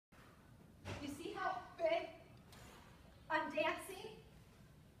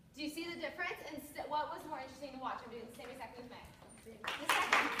difference, and what was more interesting to watch? I'm doing the same exact movement. The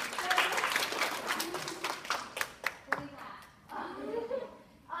second.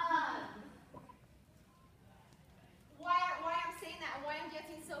 Why I'm saying that and why I'm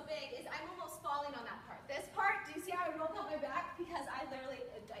getting so big is I'm almost falling on that part. This part, do you see how I rolled out my back? Because I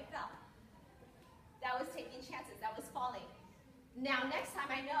fell. That was taking chances. That was falling. Now, next time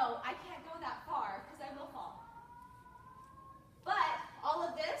I know I can't go that far because I will fall. But all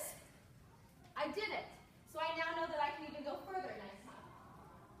of this, I did it. So I now know that I can even go further next time.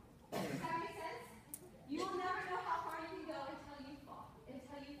 Does that make sense? You will never know how far you can go until you fall,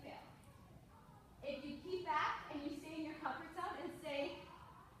 until you fail. If you keep back and you stay in your comfort zone and say,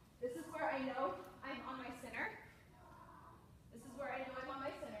 this is where I know I'm on my center. This is where I know I'm on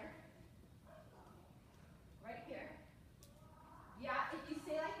my center. Right here. Yeah, if you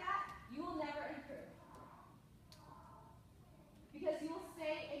stay like that, you will never improve. Because you will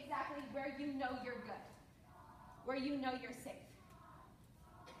stay exactly where you know you're good. Where you know you're safe.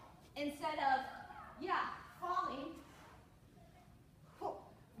 Instead of, yeah, falling,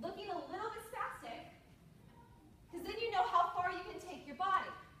 looking a little bit spastic, because then you know how far you can take your body.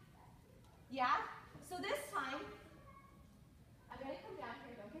 Yeah? So this time, I'm going to come down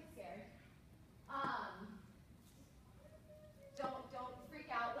here, don't get scared. Don't freak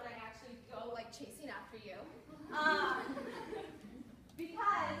out when I actually go like chasing after you.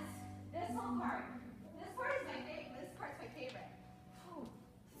 Because this whole part, this part's my favorite.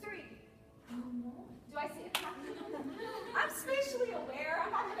 3. Do I see it? I'm spatially aware.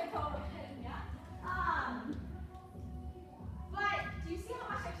 I'm not going to go ahead, yeah. But do you see how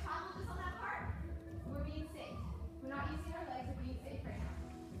much I traveled just on that part? We're being safe. We're not using our legs. We're being safe right now.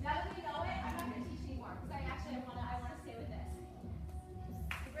 Now that we know it, I'm not going to teach anymore because I want to stay with this.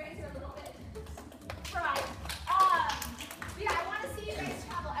 The brains are a little bit fried. But yeah, I want to see you guys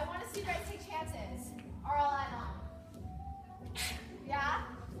travel. I want to see you guys take chances. Or all I know. Yeah?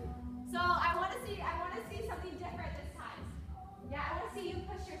 So I want to see something different this time. Yeah, I want to see you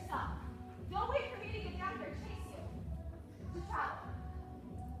push yourself. Don't wait for me to get down here. Chase